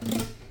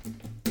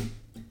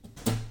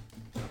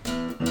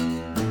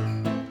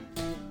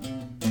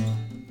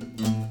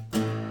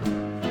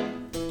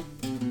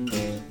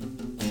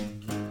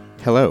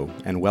Hello,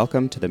 and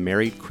welcome to the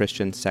Married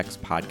Christian Sex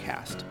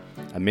Podcast,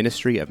 a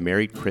ministry of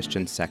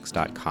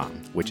marriedchristiansex.com,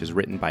 which is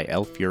written by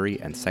Elle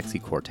Fury and Sexy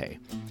Corte.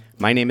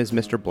 My name is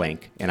Mr.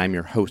 Blank, and I'm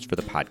your host for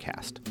the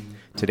podcast.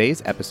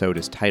 Today's episode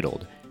is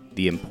titled,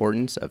 The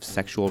Importance of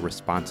Sexual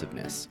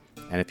Responsiveness,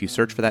 and if you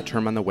search for that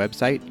term on the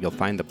website, you'll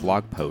find the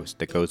blog post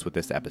that goes with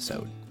this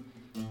episode.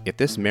 If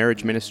this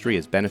marriage ministry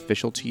is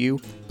beneficial to you,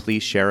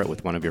 please share it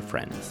with one of your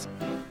friends.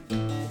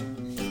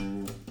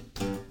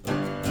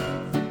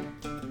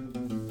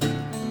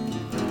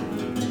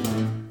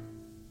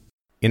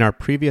 In our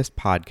previous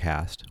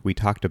podcast, we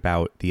talked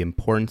about the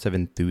importance of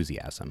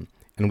enthusiasm,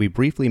 and we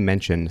briefly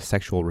mentioned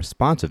sexual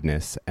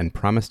responsiveness and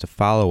promised to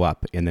follow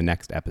up in the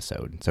next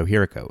episode, so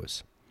here it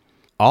goes.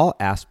 All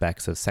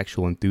aspects of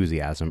sexual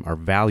enthusiasm are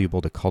valuable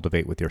to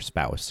cultivate with your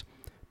spouse,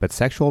 but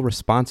sexual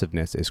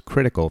responsiveness is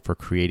critical for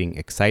creating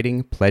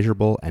exciting,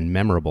 pleasurable, and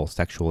memorable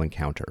sexual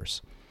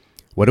encounters.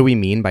 What do we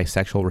mean by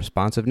sexual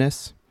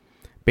responsiveness?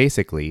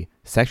 Basically,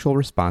 sexual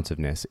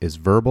responsiveness is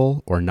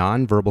verbal or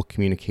nonverbal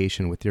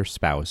communication with your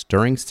spouse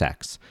during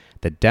sex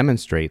that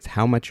demonstrates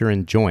how much you're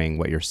enjoying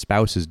what your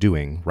spouse is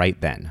doing right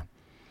then.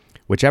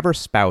 Whichever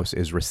spouse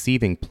is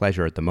receiving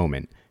pleasure at the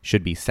moment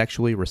should be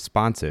sexually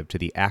responsive to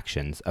the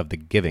actions of the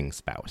giving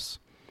spouse.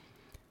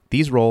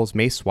 These roles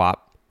may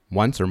swap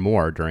once or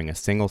more during a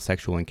single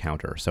sexual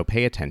encounter, so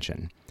pay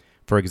attention.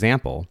 For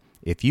example,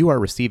 if you are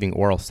receiving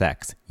oral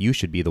sex, you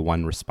should be the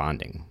one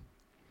responding.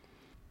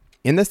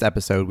 In this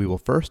episode, we will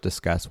first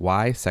discuss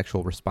why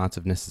sexual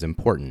responsiveness is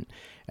important,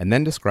 and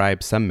then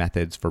describe some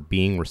methods for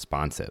being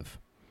responsive.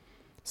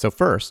 So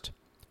first,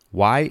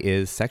 why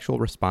is sexual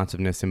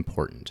responsiveness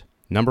important?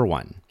 Number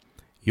 1,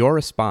 your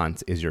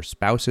response is your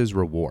spouse's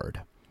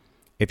reward.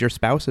 If your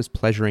spouse is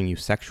pleasuring you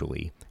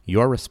sexually,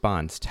 your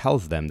response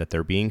tells them that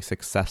they're being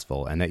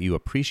successful and that you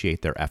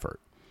appreciate their effort.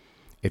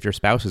 If your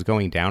spouse is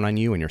going down on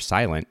you and you're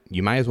silent,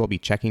 you might as well be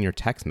checking your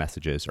text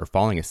messages or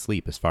falling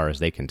asleep as far as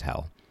they can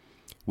tell.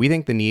 We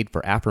think the need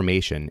for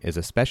affirmation is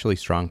especially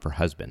strong for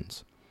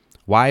husbands.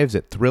 Wives,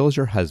 it thrills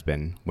your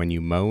husband when you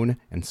moan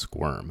and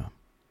squirm.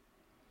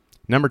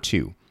 Number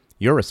 2,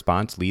 your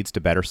response leads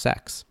to better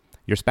sex.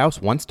 Your spouse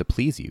wants to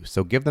please you,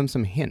 so give them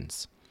some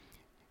hints.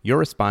 Your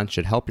response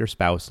should help your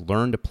spouse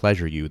learn to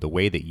pleasure you the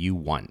way that you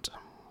want.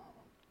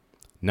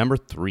 Number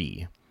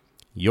 3,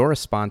 your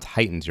response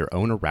heightens your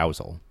own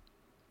arousal.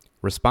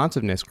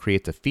 Responsiveness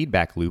creates a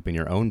feedback loop in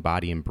your own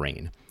body and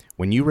brain.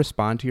 When you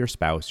respond to your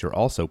spouse, you're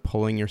also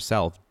pulling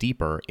yourself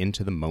deeper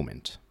into the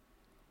moment.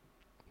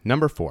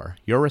 Number 4,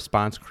 your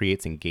response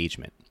creates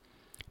engagement.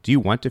 Do you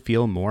want to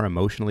feel more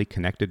emotionally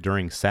connected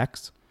during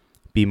sex?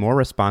 Be more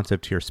responsive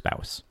to your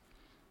spouse.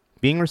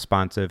 Being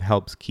responsive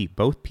helps keep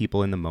both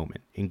people in the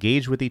moment,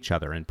 engage with each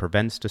other, and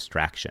prevents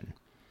distraction.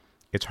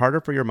 It's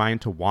harder for your mind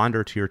to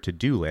wander to your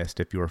to-do list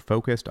if you are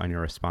focused on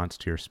your response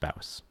to your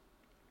spouse.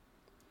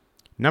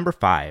 Number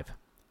 5,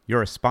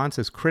 your response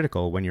is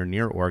critical when you're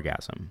near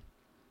orgasm.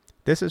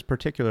 This is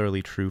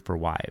particularly true for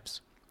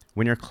wives.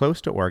 When you're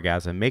close to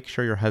orgasm, make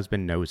sure your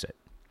husband knows it.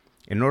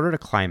 In order to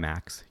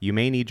climax, you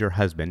may need your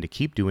husband to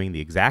keep doing the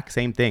exact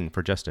same thing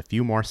for just a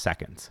few more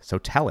seconds, so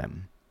tell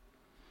him.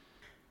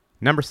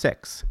 Number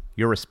 6,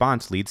 your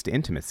response leads to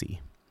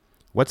intimacy.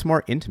 What's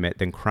more intimate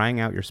than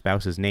crying out your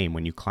spouse's name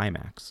when you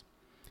climax?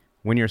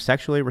 When you're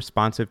sexually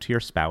responsive to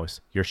your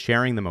spouse, you're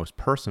sharing the most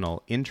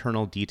personal,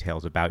 internal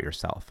details about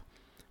yourself.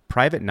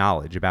 Private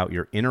knowledge about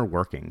your inner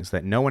workings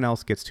that no one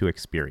else gets to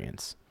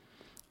experience.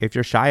 If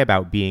you're shy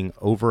about being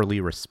overly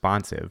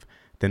responsive,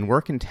 then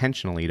work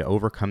intentionally to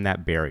overcome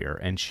that barrier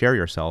and share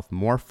yourself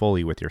more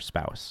fully with your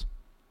spouse.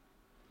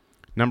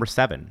 Number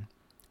 7,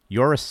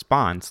 your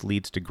response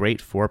leads to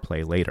great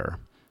foreplay later.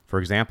 For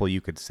example, you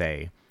could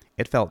say,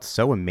 "It felt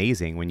so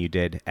amazing when you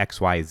did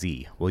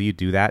XYZ. Will you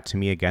do that to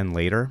me again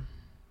later?"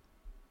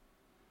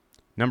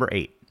 Number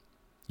 8,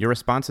 your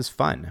response is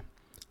fun.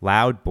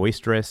 Loud,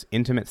 boisterous,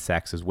 intimate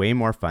sex is way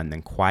more fun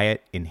than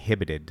quiet,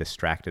 inhibited,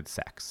 distracted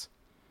sex.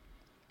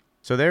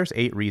 So there's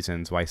 8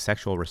 reasons why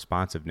sexual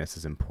responsiveness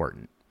is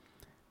important.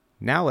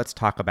 Now let's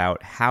talk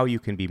about how you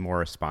can be more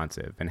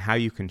responsive and how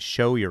you can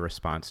show your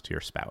response to your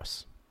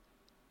spouse.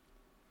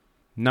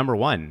 Number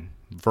 1,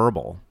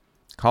 verbal.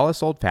 Call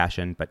us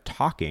old-fashioned, but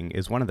talking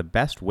is one of the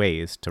best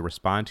ways to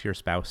respond to your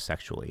spouse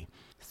sexually.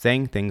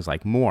 Saying things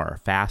like more,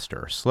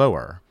 faster,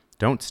 slower,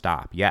 don't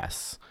stop,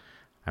 yes.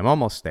 I'm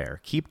almost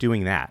there, keep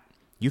doing that.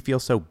 You feel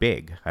so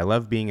big, I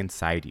love being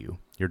inside you.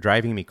 You're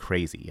driving me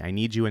crazy, I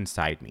need you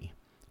inside me.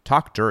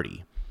 Talk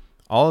dirty.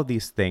 All of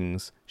these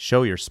things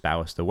show your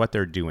spouse that what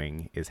they're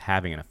doing is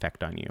having an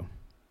effect on you.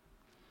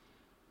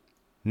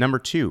 Number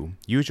 2,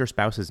 use your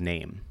spouse's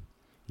name.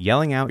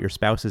 Yelling out your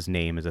spouse's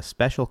name is a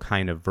special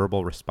kind of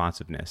verbal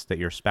responsiveness that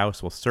your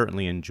spouse will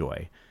certainly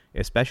enjoy,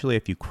 especially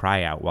if you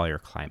cry out while you're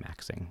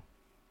climaxing.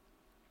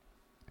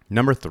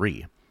 Number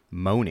 3,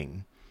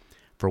 moaning.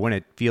 For when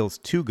it feels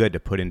too good to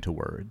put into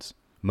words.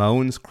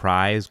 Moans,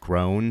 cries,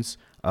 groans,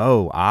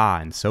 oh, ah,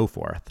 and so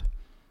forth.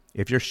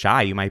 If you're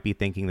shy, you might be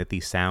thinking that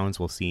these sounds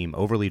will seem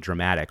overly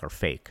dramatic or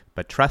fake,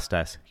 but trust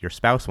us, your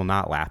spouse will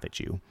not laugh at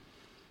you.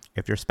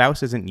 If your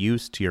spouse isn't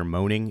used to your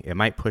moaning, it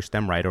might push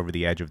them right over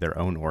the edge of their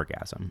own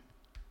orgasm.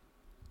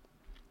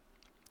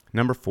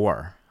 Number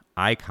 4,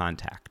 eye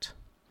contact.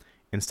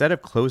 Instead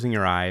of closing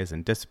your eyes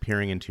and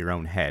disappearing into your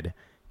own head,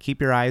 keep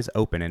your eyes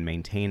open and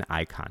maintain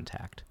eye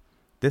contact.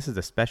 This is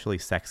especially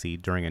sexy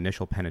during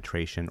initial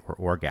penetration or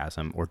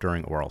orgasm or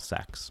during oral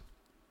sex.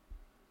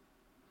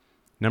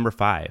 Number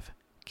 5,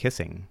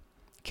 kissing.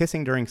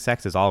 Kissing during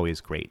sex is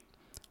always great.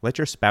 Let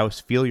your spouse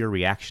feel your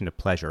reaction to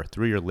pleasure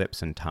through your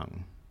lips and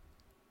tongue.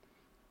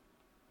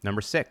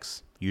 Number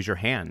 6, use your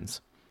hands.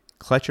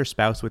 Clutch your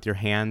spouse with your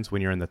hands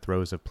when you're in the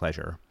throes of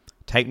pleasure.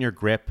 Tighten your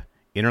grip,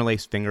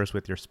 interlace fingers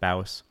with your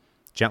spouse,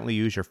 gently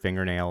use your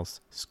fingernails,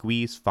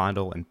 squeeze,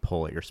 fondle, and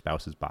pull at your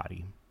spouse's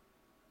body.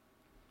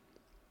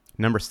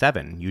 Number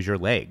 7, use your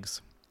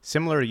legs.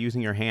 Similar to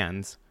using your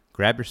hands,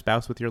 grab your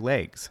spouse with your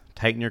legs,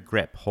 tighten your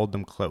grip, hold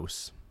them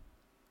close.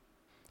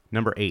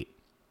 Number 8,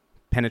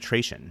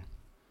 penetration.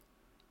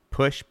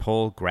 Push,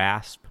 pull,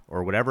 grasp,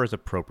 or whatever is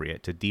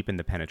appropriate to deepen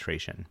the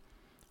penetration.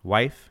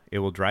 Wife, it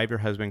will drive your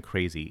husband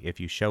crazy if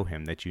you show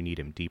him that you need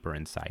him deeper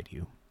inside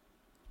you.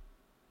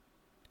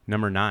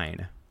 Number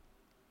 9,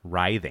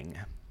 writhing.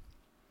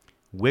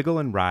 Wiggle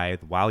and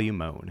writhe while you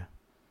moan.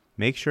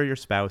 Make sure your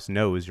spouse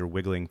knows you're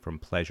wiggling from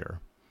pleasure.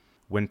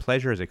 When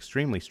pleasure is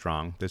extremely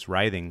strong, this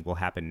writhing will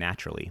happen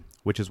naturally,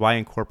 which is why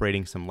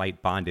incorporating some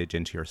light bondage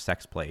into your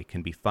sex play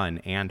can be fun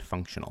and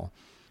functional.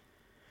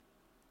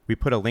 We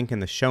put a link in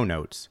the show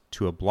notes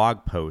to a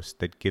blog post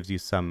that gives you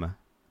some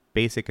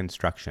basic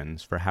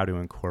instructions for how to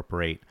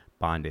incorporate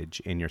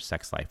bondage in your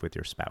sex life with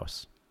your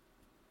spouse.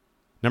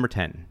 Number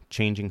 10,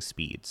 changing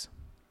speeds.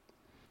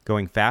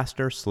 Going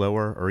faster,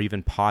 slower, or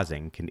even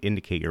pausing can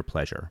indicate your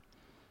pleasure.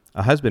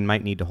 A husband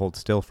might need to hold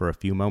still for a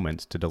few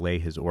moments to delay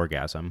his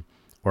orgasm,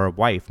 or a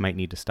wife might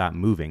need to stop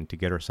moving to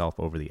get herself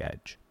over the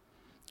edge.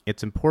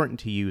 It's important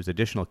to use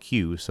additional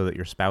cues so that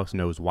your spouse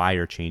knows why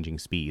you're changing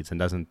speeds and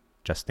doesn't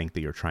just think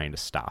that you're trying to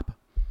stop.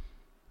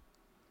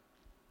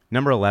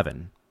 Number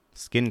 11,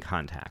 skin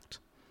contact.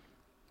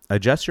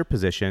 Adjust your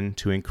position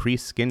to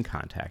increase skin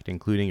contact,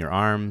 including your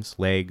arms,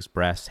 legs,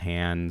 breasts,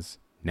 hands,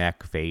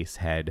 neck, face,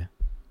 head.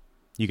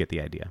 You get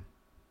the idea.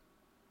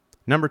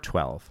 Number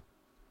 12,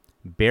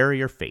 bury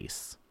your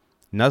face.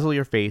 Nuzzle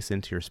your face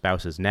into your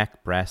spouse's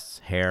neck, breasts,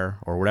 hair,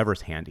 or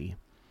whatever's handy.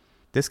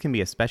 This can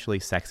be especially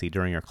sexy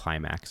during your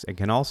climax and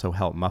can also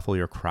help muffle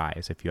your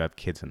cries if you have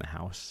kids in the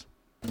house.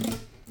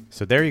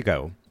 So there you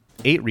go.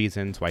 8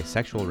 reasons why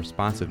sexual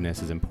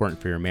responsiveness is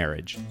important for your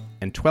marriage,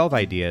 and 12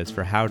 ideas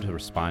for how to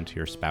respond to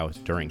your spouse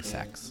during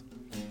sex.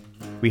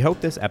 We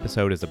hope this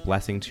episode is a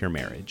blessing to your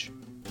marriage.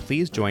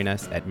 Please join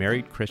us at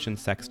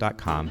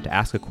marriedchristiansex.com to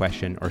ask a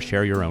question or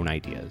share your own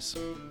ideas.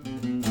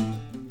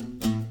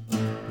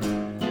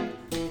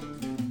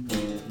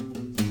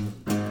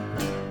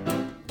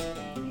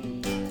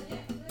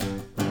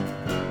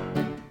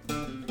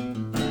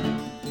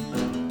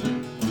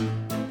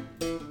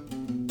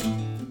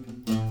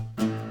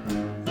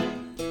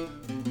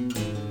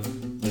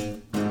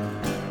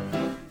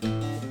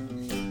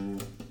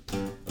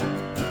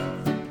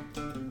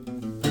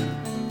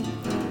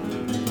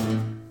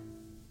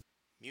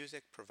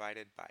 Music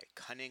provided by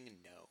Cunning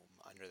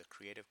Gnome under the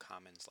Creative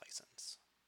Commons license.